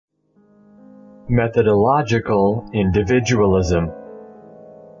Methodological Individualism.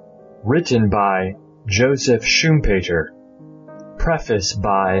 Written by Joseph Schumpeter. Preface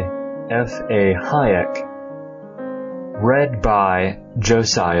by F. A. Hayek. Read by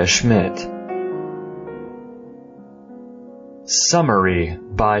Josiah Schmidt. Summary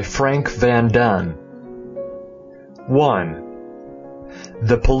by Frank Van Dun. 1.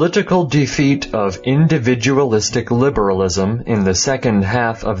 The political defeat of individualistic liberalism in the second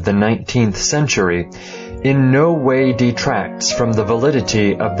half of the 19th century in no way detracts from the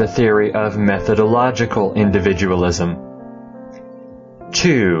validity of the theory of methodological individualism.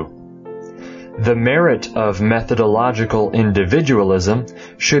 2. The merit of methodological individualism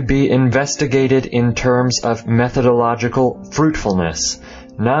should be investigated in terms of methodological fruitfulness,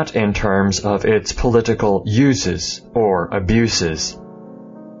 not in terms of its political uses or abuses.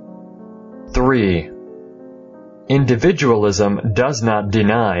 3. Individualism does not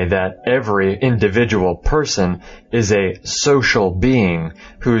deny that every individual person is a social being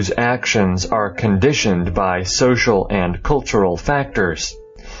whose actions are conditioned by social and cultural factors.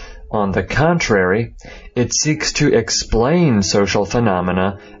 On the contrary, it seeks to explain social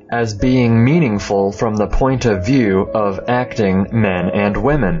phenomena as being meaningful from the point of view of acting men and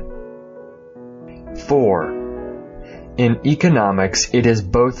women. 4. In economics, it is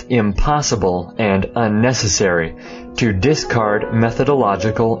both impossible and unnecessary to discard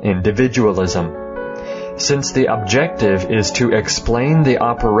methodological individualism. Since the objective is to explain the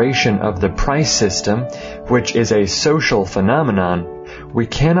operation of the price system, which is a social phenomenon, we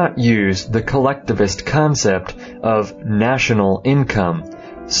cannot use the collectivist concept of national income,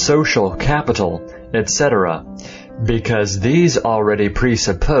 social capital, etc., because these already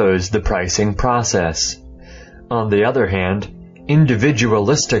presuppose the pricing process. On the other hand,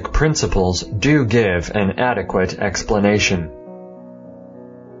 individualistic principles do give an adequate explanation.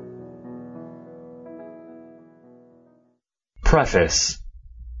 Preface.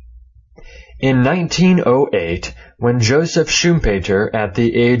 In 1908, when Joseph Schumpeter, at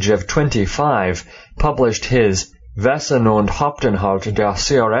the age of 25, published his Wesen und Hauptinhalt der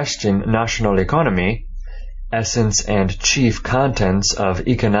theoretischen Nationaleconomie, Essence and Chief Contents of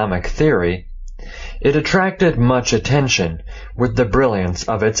Economic Theory, it attracted much attention with the brilliance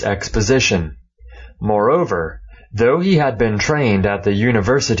of its exposition. Moreover, though he had been trained at the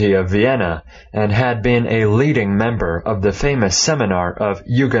University of Vienna and had been a leading member of the famous seminar of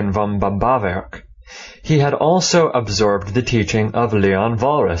Eugen von Bamberg, he had also absorbed the teaching of Leon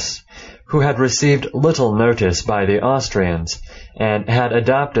Walras, who had received little notice by the Austrians, and had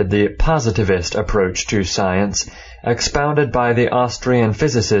adopted the positivist approach to science expounded by the Austrian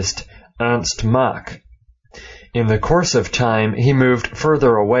physicist Ernst Mach. In the course of time, he moved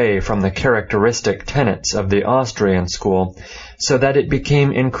further away from the characteristic tenets of the Austrian school, so that it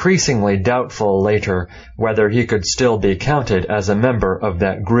became increasingly doubtful later whether he could still be counted as a member of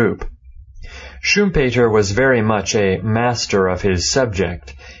that group. Schumpeter was very much a master of his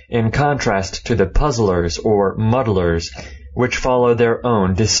subject, in contrast to the puzzlers or muddlers, which follow their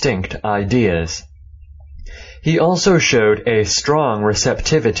own distinct ideas. He also showed a strong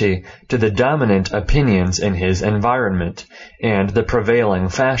receptivity to the dominant opinions in his environment and the prevailing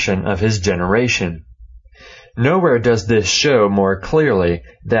fashion of his generation. Nowhere does this show more clearly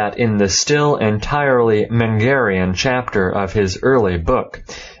than in the still entirely Mengerian chapter of his early book,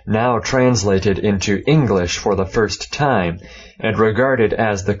 now translated into English for the first time, and regarded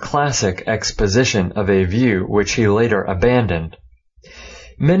as the classic exposition of a view which he later abandoned.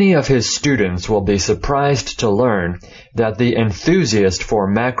 Many of his students will be surprised to learn that the enthusiast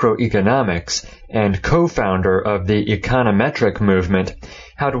for macroeconomics and co-founder of the econometric movement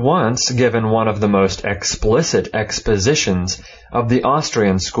had once given one of the most explicit expositions of the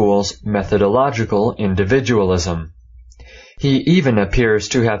Austrian school's methodological individualism. He even appears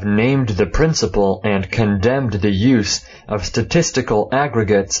to have named the principle and condemned the use of statistical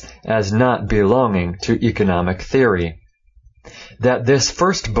aggregates as not belonging to economic theory. That this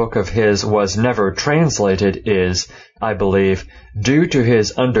first book of his was never translated is, I believe, due to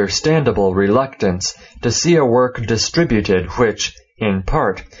his understandable reluctance to see a work distributed which, in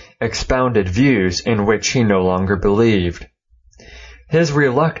part, expounded views in which he no longer believed. His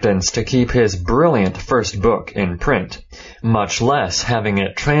reluctance to keep his brilliant first book in print, much less having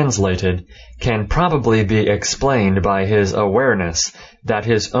it translated, can probably be explained by his awareness that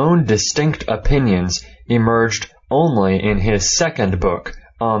his own distinct opinions emerged only in his second book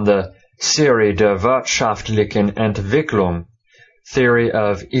on the Theorie der wirtschaftlichen Entwicklung, Theory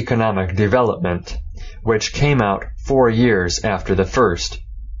of Economic Development, which came out 4 years after the first.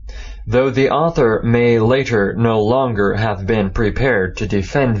 Though the author may later no longer have been prepared to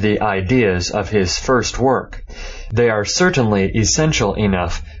defend the ideas of his first work, they are certainly essential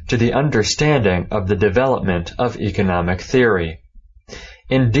enough to the understanding of the development of economic theory.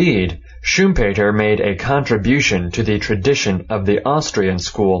 Indeed, Schumpeter made a contribution to the tradition of the Austrian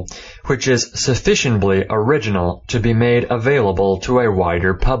school, which is sufficiently original to be made available to a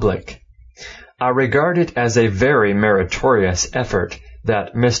wider public. I regard it as a very meritorious effort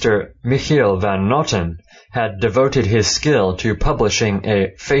that Mr. Michiel van Noten had devoted his skill to publishing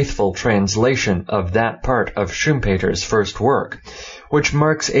a faithful translation of that part of Schumpeter's first work, which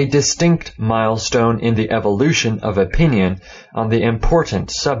marks a distinct milestone in the evolution of opinion on the important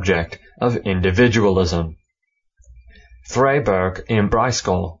subject of individualism. Freiburg im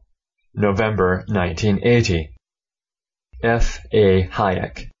Breisgau, November 1980. F. A.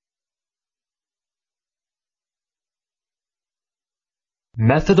 Hayek.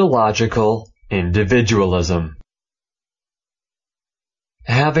 Methodological individualism.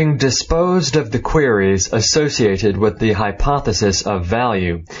 Having disposed of the queries associated with the hypothesis of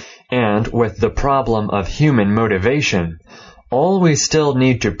value and with the problem of human motivation, all we still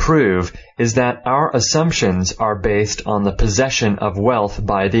need to prove is that our assumptions are based on the possession of wealth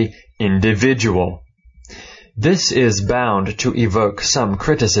by the individual. This is bound to evoke some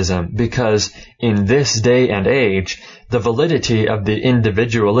criticism because, in this day and age, the validity of the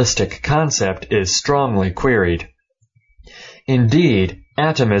individualistic concept is strongly queried. Indeed,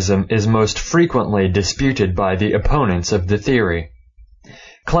 atomism is most frequently disputed by the opponents of the theory.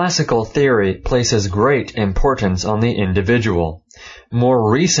 Classical theory places great importance on the individual.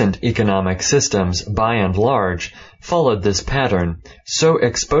 More recent economic systems, by and large, followed this pattern, so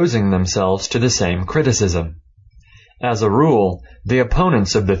exposing themselves to the same criticism. As a rule, the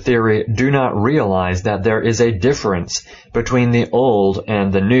opponents of the theory do not realize that there is a difference between the old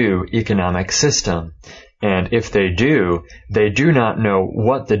and the new economic system, and if they do not know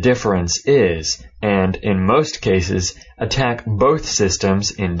what the difference is, and in most cases attack both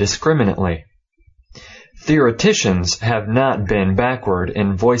systems indiscriminately. Theoreticians have not been backward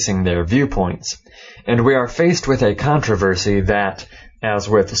in voicing their viewpoints, and we are faced with a controversy that, as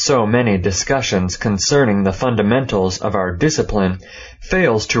with so many discussions concerning the fundamentals of our discipline,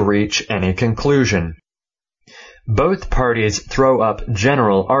 fails to reach any conclusion. Both parties throw up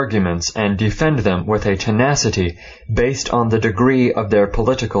general arguments and defend them with a tenacity based on the degree of their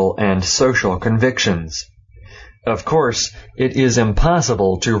political and social convictions. Of course, it is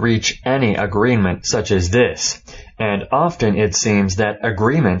impossible to reach any agreement such as this, and often it seems that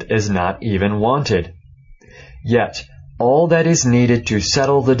agreement is not even wanted. Yet, all that is needed to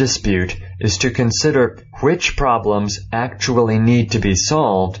settle the dispute is to consider which problems actually need to be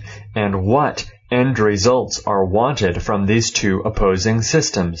solved and what end results are wanted from these two opposing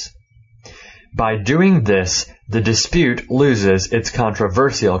systems. By doing this, the dispute loses its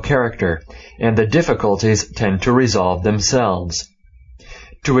controversial character, and the difficulties tend to resolve themselves.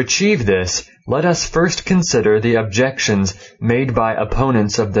 To achieve this, let us first consider the objections made by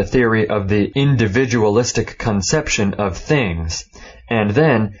opponents of the theory of the individualistic conception of things, and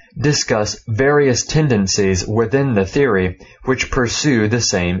then discuss various tendencies within the theory which pursue the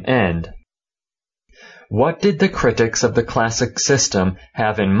same end. What did the critics of the classic system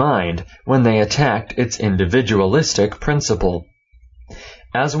have in mind when they attacked its individualistic principle?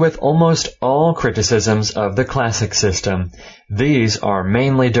 As with almost all criticisms of the classic system, these are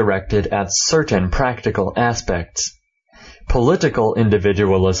mainly directed at certain practical aspects. Political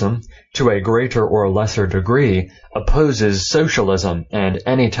individualism, to a greater or lesser degree, opposes socialism and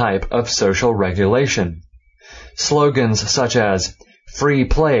any type of social regulation. Slogans such as free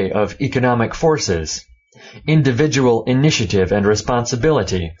play of economic forces, individual initiative and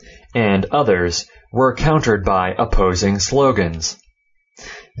responsibility, and others were countered by opposing slogans.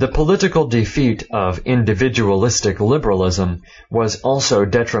 The political defeat of individualistic liberalism was also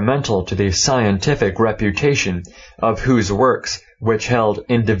detrimental to the scientific reputation of whose works which held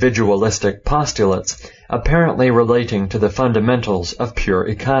individualistic postulates apparently relating to the fundamentals of pure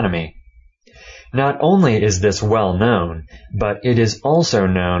economy. Not only is this well known, but it is also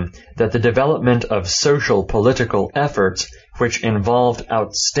known that the development of social political efforts which involved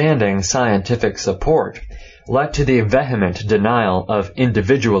outstanding scientific support led to the vehement denial of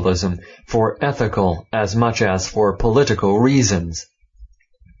individualism for ethical as much as for political reasons.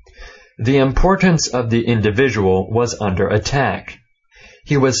 The importance of the individual was under attack.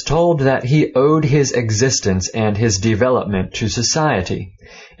 He was told that he owed his existence and his development to society,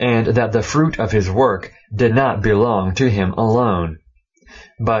 and that the fruit of his work did not belong to him alone.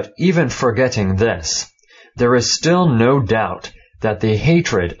 But even forgetting this, there is still no doubt that the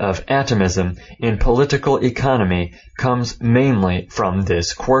hatred of atomism in political economy comes mainly from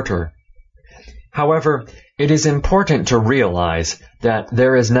this quarter. However, it is important to realize that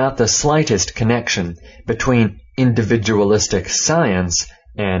there is not the slightest connection between individualistic science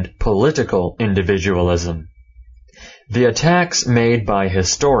and political individualism. The attacks made by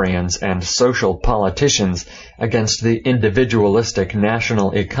historians and social politicians against the individualistic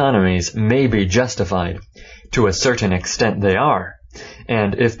national economies may be justified. To a certain extent they are.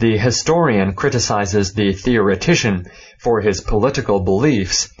 And if the historian criticizes the theoretician for his political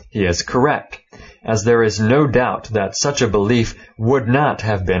beliefs, he is correct, as there is no doubt that such a belief would not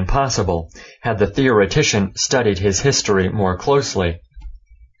have been possible had the theoretician studied his history more closely.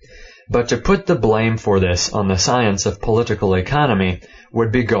 But to put the blame for this on the science of political economy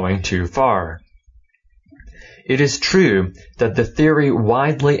would be going too far. It is true that the theory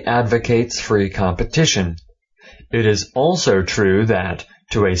widely advocates free competition. It is also true that,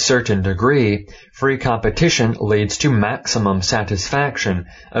 to a certain degree, free competition leads to maximum satisfaction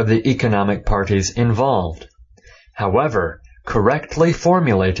of the economic parties involved. However, correctly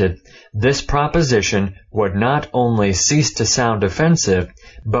formulated, this proposition would not only cease to sound offensive,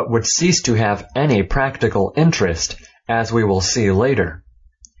 but would cease to have any practical interest, as we will see later.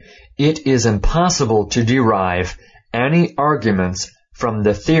 It is impossible to derive any arguments from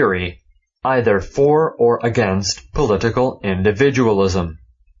the theory either for or against political individualism.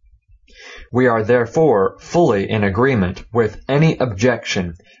 We are therefore fully in agreement with any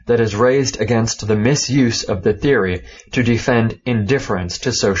objection that is raised against the misuse of the theory to defend indifference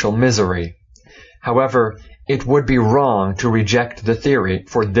to social misery. However, it would be wrong to reject the theory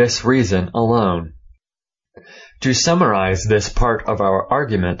for this reason alone. To summarize this part of our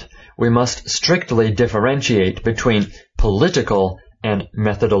argument, we must strictly differentiate between political and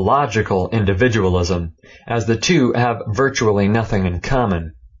methodological individualism, as the two have virtually nothing in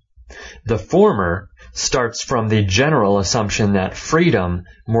common. The former starts from the general assumption that freedom,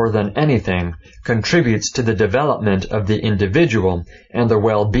 more than anything, contributes to the development of the individual and the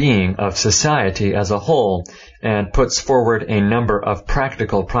well-being of society as a whole, and puts forward a number of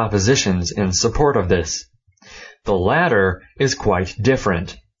practical propositions in support of this. The latter is quite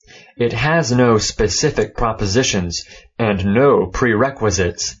different. It has no specific propositions and no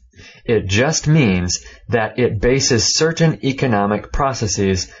prerequisites. It just means that it bases certain economic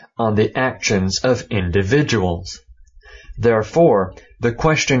processes on the actions of individuals. Therefore, the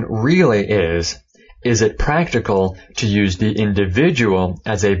question really is it practical to use the individual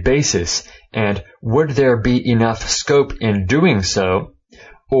as a basis, and would there be enough scope in doing so,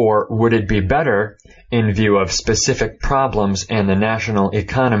 or would it be better, in view of specific problems and the national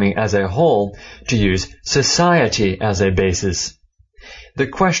economy as a whole, to use society as a basis? The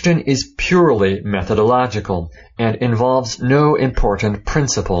question is purely methodological and involves no important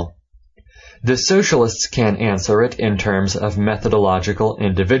principle. The socialists can answer it in terms of methodological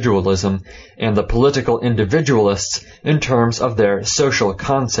individualism, and the political individualists in terms of their social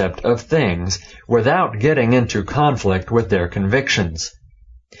concept of things, without getting into conflict with their convictions.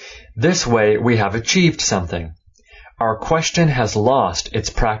 This way we have achieved something. Our question has lost its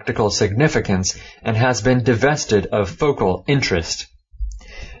practical significance and has been divested of focal interest.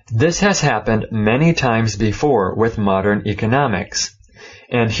 This has happened many times before with modern economics,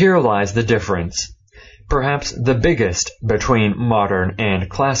 and here lies the difference, perhaps the biggest between modern and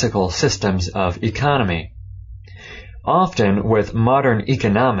classical systems of economy. Often with modern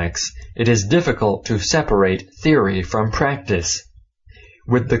economics, it is difficult to separate theory from practice.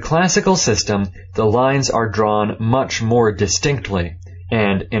 With the classical system, the lines are drawn much more distinctly,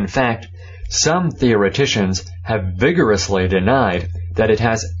 and, in fact, some theoreticians have vigorously denied that it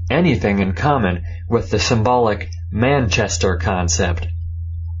has anything in common with the symbolic Manchester concept.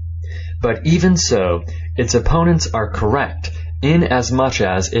 But even so, its opponents are correct, inasmuch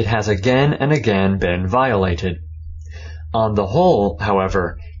as it has again and again been violated. On the whole,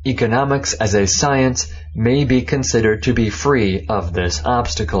 however, economics as a science may be considered to be free of this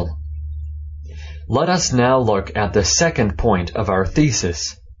obstacle. Let us now look at the second point of our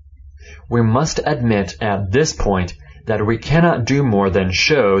thesis. We must admit at this point that we cannot do more than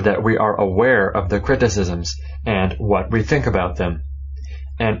show that we are aware of the criticisms and what we think about them.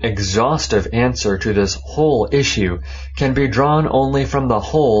 An exhaustive answer to this whole issue can be drawn only from the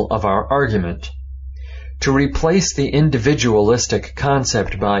whole of our argument. To replace the individualistic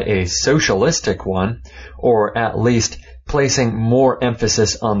concept by a socialistic one, or at least placing more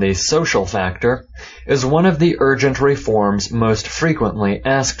emphasis on the social factor, is one of the urgent reforms most frequently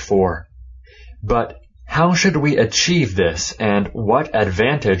asked for. But how should we achieve this, and what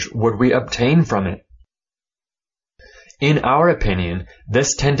advantage would we obtain from it? In our opinion,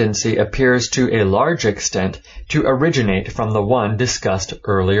 this tendency appears to a large extent to originate from the one discussed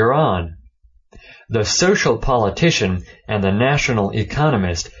earlier on. The social politician and the national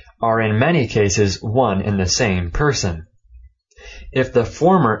economist are in many cases one and the same person. If the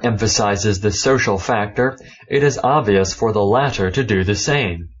former emphasizes the social factor, it is obvious for the latter to do the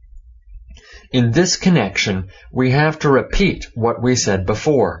same. In this connection, we have to repeat what we said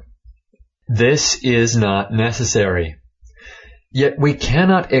before. This is not necessary. Yet we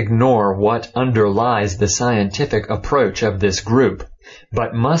cannot ignore what underlies the scientific approach of this group,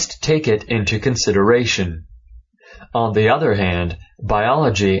 but must take it into consideration. On the other hand,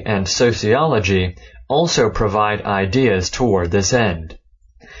 biology and sociology also provide ideas toward this end.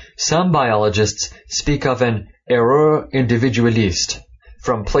 Some biologists speak of an erreur individualiste,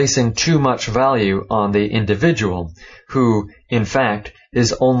 from placing too much value on the individual, who, in fact,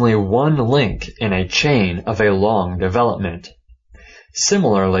 is only one link in a chain of a long development.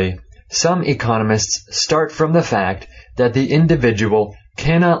 Similarly, some economists start from the fact that the individual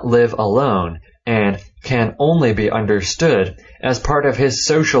cannot live alone and can only be understood as part of his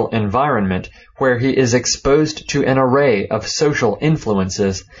social environment where he is exposed to an array of social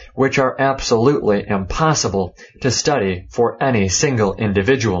influences which are absolutely impossible to study for any single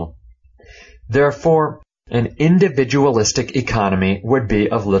individual. Therefore, an individualistic economy would be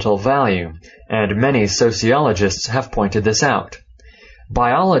of little value, and many sociologists have pointed this out.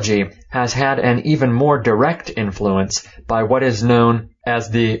 Biology has had an even more direct influence by what is known as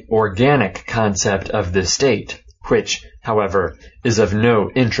the organic concept of the state, which, however, is of no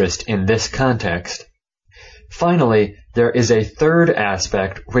interest in this context. Finally, there is a third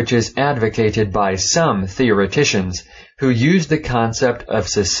aspect which is advocated by some theoreticians who use the concept of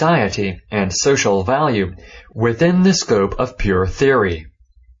society and social value within the scope of pure theory.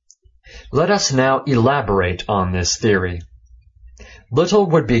 Let us now elaborate on this theory. Little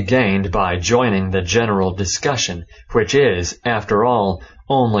would be gained by joining the general discussion, which is, after all,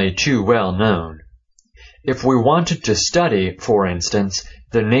 only too well known. If we wanted to study, for instance,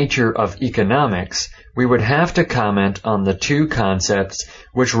 the nature of economics, we would have to comment on the two concepts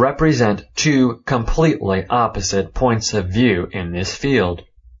which represent two completely opposite points of view in this field.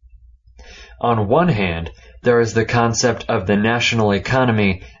 On one hand, there is the concept of the national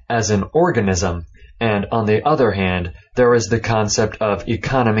economy as an organism, and on the other hand, there is the concept of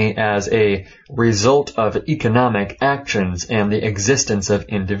economy as a result of economic actions and the existence of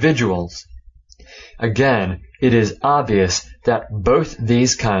individuals. Again, it is obvious that both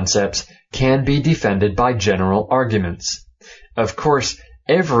these concepts can be defended by general arguments. Of course,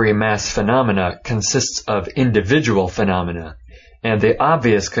 every mass phenomena consists of individual phenomena, and the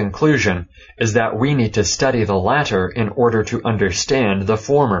obvious conclusion is that we need to study the latter in order to understand the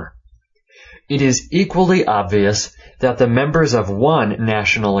former. It is equally obvious that the members of one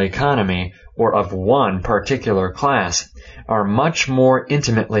national economy or of one particular class are much more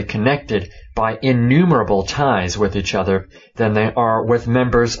intimately connected by innumerable ties with each other than they are with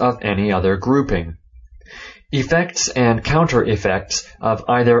members of any other grouping. Effects and counter-effects of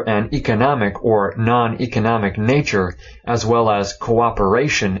either an economic or non-economic nature, as well as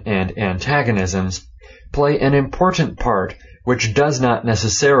cooperation and antagonisms, play an important part which does not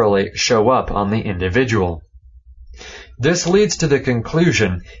necessarily show up on the individual. This leads to the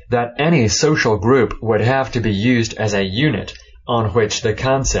conclusion that any social group would have to be used as a unit on which the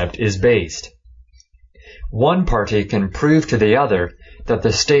concept is based. One party can prove to the other that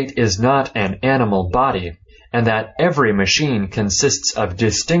the state is not an animal body, and that every machine consists of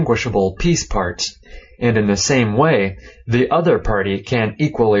distinguishable piece parts, and in the same way, the other party can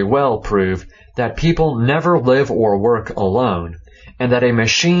equally well prove that people never live or work alone, and that a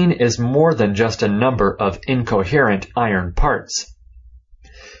machine is more than just a number of incoherent iron parts.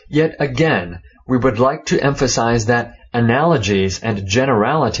 Yet again, we would like to emphasize that analogies and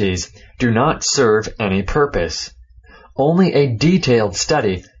generalities do not serve any purpose. Only a detailed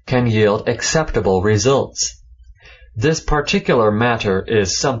study can yield acceptable results. This particular matter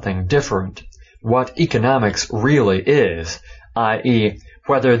is something different. What economics really is, i.e.,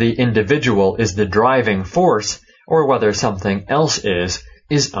 whether the individual is the driving force or whether something else is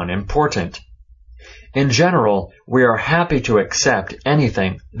unimportant. In general, we are happy to accept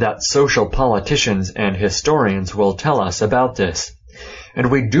anything that social politicians and historians will tell us about this,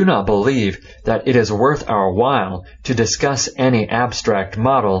 and we do not believe that it is worth our while to discuss any abstract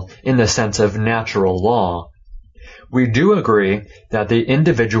model in the sense of natural law. We do agree that the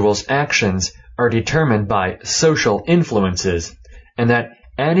individual's actions are determined by social influences, and that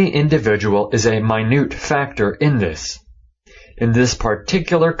any individual is a minute factor in this. In this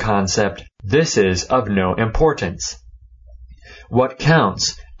particular concept, this is of no importance. What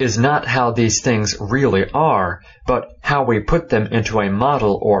counts is not how these things really are, but how we put them into a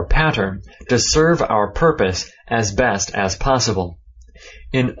model or pattern to serve our purpose as best as possible.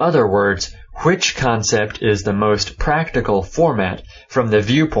 In other words, which concept is the most practical format from the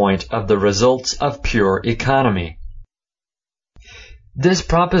viewpoint of the results of pure economy? This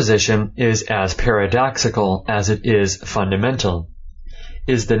proposition is as paradoxical as it is fundamental.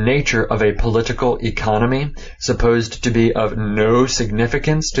 Is the nature of a political economy supposed to be of no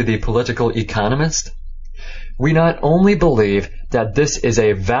significance to the political economist? We not only believe that this is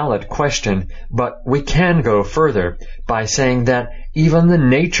a valid question, but we can go further by saying that even the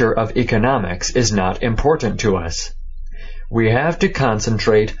nature of economics is not important to us. We have to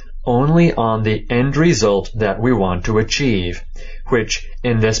concentrate only on the end result that we want to achieve, which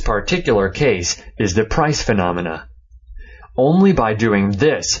in this particular case is the price phenomena. Only by doing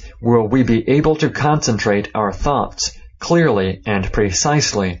this will we be able to concentrate our thoughts clearly and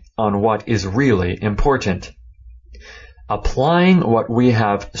precisely on what is really important. Applying what we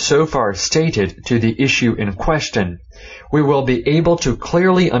have so far stated to the issue in question, we will be able to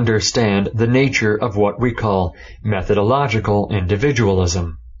clearly understand the nature of what we call methodological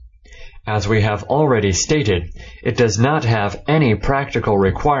individualism. As we have already stated, it does not have any practical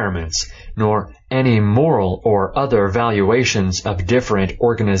requirements, nor any moral or other valuations of different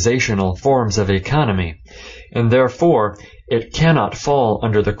organizational forms of economy, and therefore it cannot fall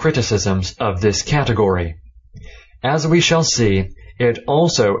under the criticisms of this category. As we shall see, it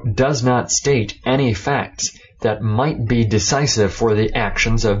also does not state any facts that might be decisive for the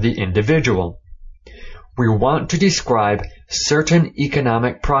actions of the individual. We want to describe certain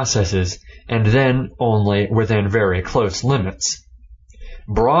economic processes, and then only within very close limits.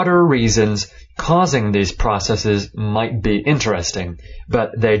 Broader reasons causing these processes might be interesting,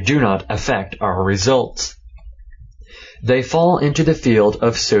 but they do not affect our results. They fall into the field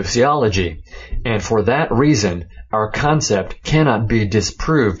of sociology, and for that reason, our concept cannot be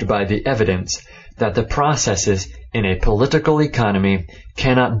disproved by the evidence that the processes in a political economy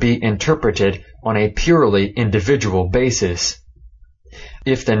cannot be interpreted on a purely individual basis.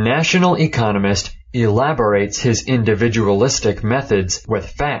 If the national economist elaborates his individualistic methods with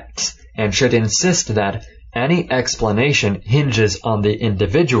facts and should insist that any explanation hinges on the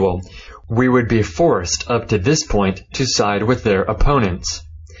individual, we would be forced up to this point to side with their opponents.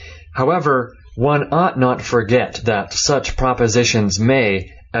 However, one ought not forget that such propositions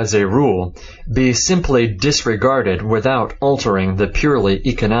may, as a rule, be simply disregarded without altering the purely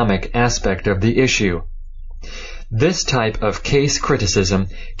economic aspect of the issue. This type of case criticism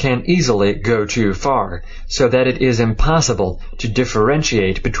can easily go too far, so that it is impossible to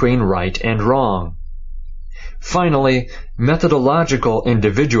differentiate between right and wrong. Finally, methodological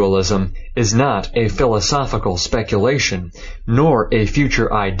individualism is not a philosophical speculation, nor a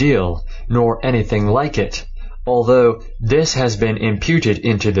future ideal, nor anything like it, although this has been imputed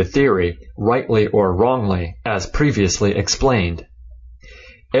into the theory, rightly or wrongly, as previously explained.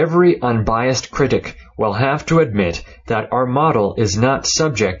 Every unbiased critic will have to admit that our model is not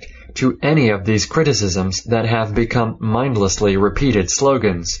subject to any of these criticisms that have become mindlessly repeated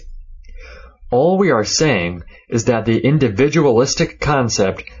slogans. All we are saying is that the individualistic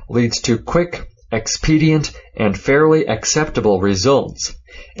concept leads to quick, expedient, and fairly acceptable results,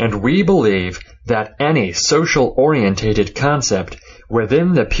 and we believe that any social-orientated concept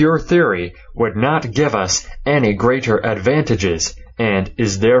within the pure theory would not give us any greater advantages and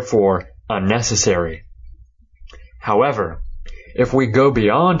is therefore unnecessary. However, if we go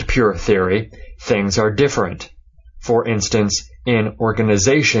beyond pure theory, things are different. For instance, in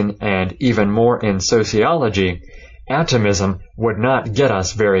organization and even more in sociology, atomism would not get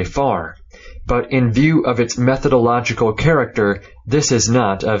us very far, but in view of its methodological character, this is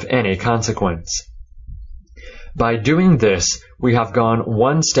not of any consequence. By doing this, we have gone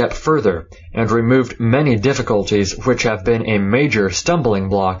one step further and removed many difficulties which have been a major stumbling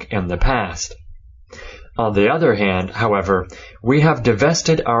block in the past. On the other hand, however, we have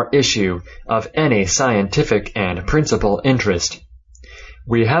divested our issue of any scientific and principal interest.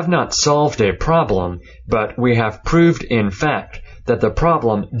 We have not solved a problem, but we have proved in fact that the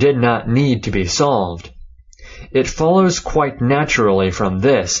problem did not need to be solved. It follows quite naturally from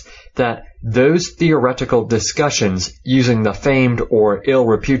this that those theoretical discussions using the famed or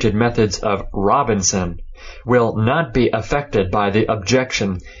ill-reputed methods of Robinson will not be affected by the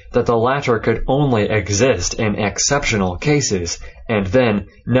objection that the latter could only exist in exceptional cases, and then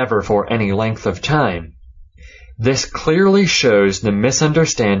never for any length of time. This clearly shows the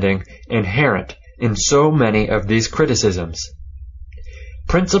misunderstanding inherent in so many of these criticisms.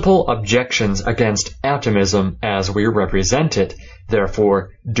 Principal objections against atomism as we represent it,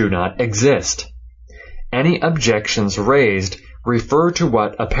 therefore, do not exist. Any objections raised refer to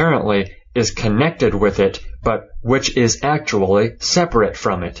what apparently is connected with it, but which is actually separate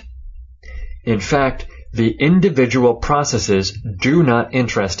from it. In fact, the individual processes do not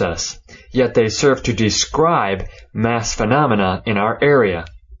interest us, yet they serve to describe mass phenomena in our area.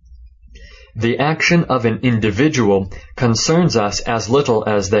 The action of an individual concerns us as little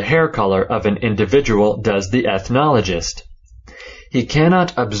as the hair color of an individual does the ethnologist. He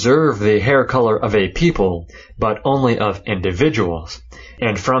cannot observe the hair color of a people, but only of individuals,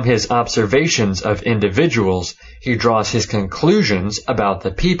 and from his observations of individuals, he draws his conclusions about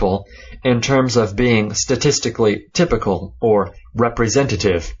the people in terms of being statistically typical or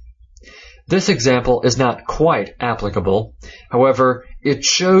representative. This example is not quite applicable. However, it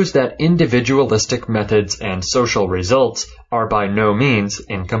shows that individualistic methods and social results are by no means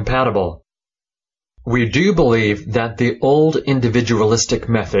incompatible. We do believe that the old individualistic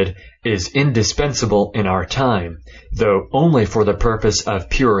method is indispensable in our time, though only for the purpose of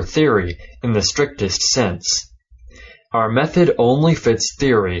pure theory in the strictest sense. Our method only fits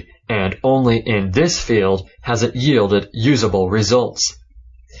theory, and only in this field has it yielded usable results.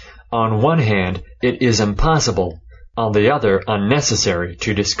 On one hand, it is impossible, on the other unnecessary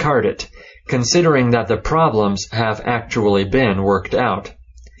to discard it, considering that the problems have actually been worked out.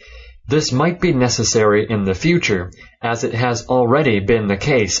 This might be necessary in the future, as it has already been the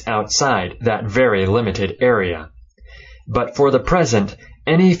case outside that very limited area. But for the present,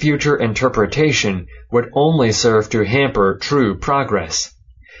 any future interpretation would only serve to hamper true progress.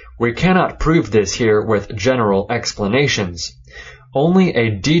 We cannot prove this here with general explanations. Only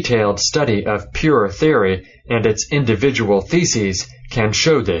a detailed study of pure theory and its individual theses can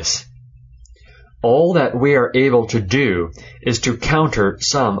show this. All that we are able to do is to counter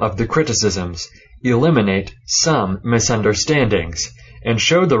some of the criticisms, eliminate some misunderstandings, and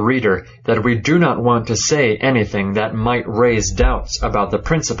show the reader that we do not want to say anything that might raise doubts about the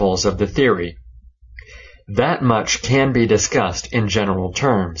principles of the theory. That much can be discussed in general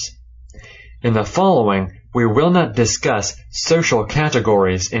terms. In the following, we will not discuss social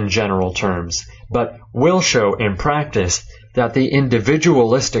categories in general terms, but will show in practice that the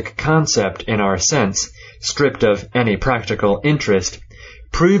individualistic concept in our sense, stripped of any practical interest,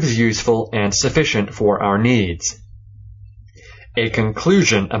 proves useful and sufficient for our needs. A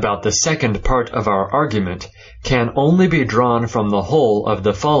conclusion about the second part of our argument can only be drawn from the whole of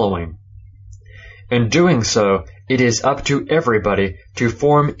the following. In doing so, it is up to everybody to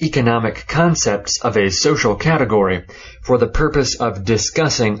form economic concepts of a social category for the purpose of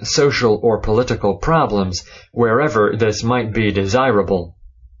discussing social or political problems wherever this might be desirable.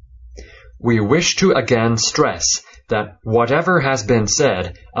 We wish to again stress that whatever has been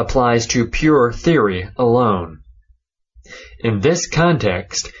said applies to pure theory alone. In this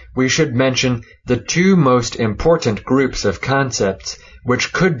context, we should mention the two most important groups of concepts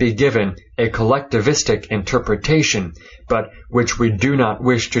which could be given a collectivistic interpretation, but which we do not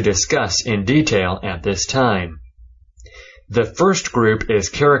wish to discuss in detail at this time. The first group is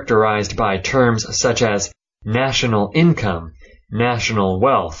characterized by terms such as national income, national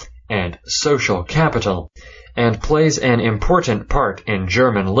wealth, and social capital, and plays an important part in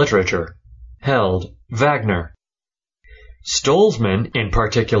German literature. Held, Wagner. Stolzmann, in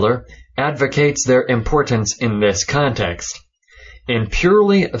particular, advocates their importance in this context. In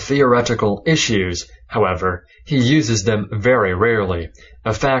purely theoretical issues, however, he uses them very rarely,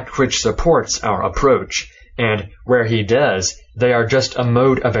 a fact which supports our approach, and where he does, they are just a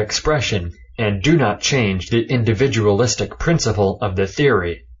mode of expression and do not change the individualistic principle of the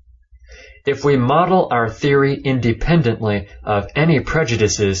theory. If we model our theory independently of any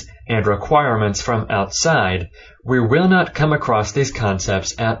prejudices and requirements from outside, we will not come across these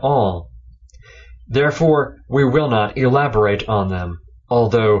concepts at all. Therefore, we will not elaborate on them,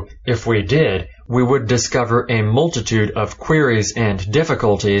 although, if we did, we would discover a multitude of queries and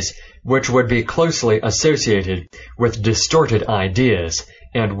difficulties which would be closely associated with distorted ideas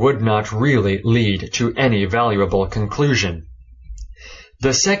and would not really lead to any valuable conclusion.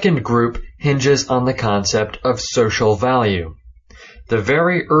 The second group hinges on the concept of social value. The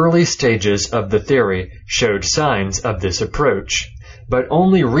very early stages of the theory showed signs of this approach, but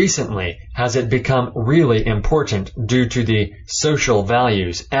only recently has it become really important due to the social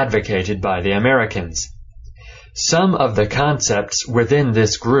values advocated by the Americans. Some of the concepts within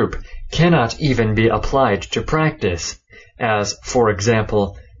this group cannot even be applied to practice, as, for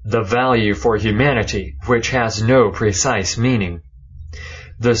example, the value for humanity, which has no precise meaning.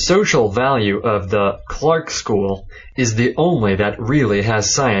 The social value of the Clark School is the only that really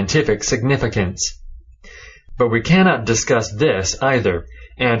has scientific significance. But we cannot discuss this either,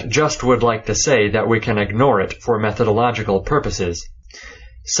 and just would like to say that we can ignore it for methodological purposes.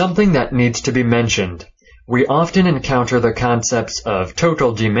 Something that needs to be mentioned. We often encounter the concepts of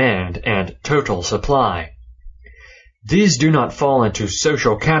total demand and total supply. These do not fall into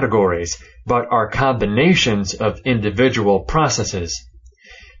social categories, but are combinations of individual processes.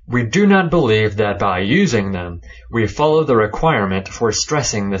 We do not believe that by using them, we follow the requirement for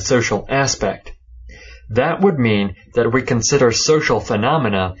stressing the social aspect. That would mean that we consider social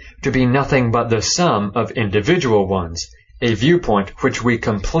phenomena to be nothing but the sum of individual ones, a viewpoint which we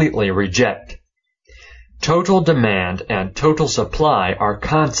completely reject. Total demand and total supply are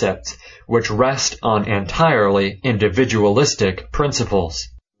concepts which rest on entirely individualistic principles.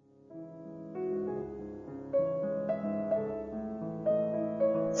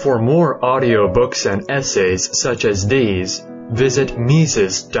 For more audiobooks and essays such as these, visit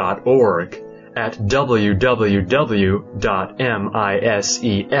Mises.org at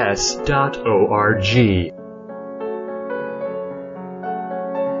www.mises.org.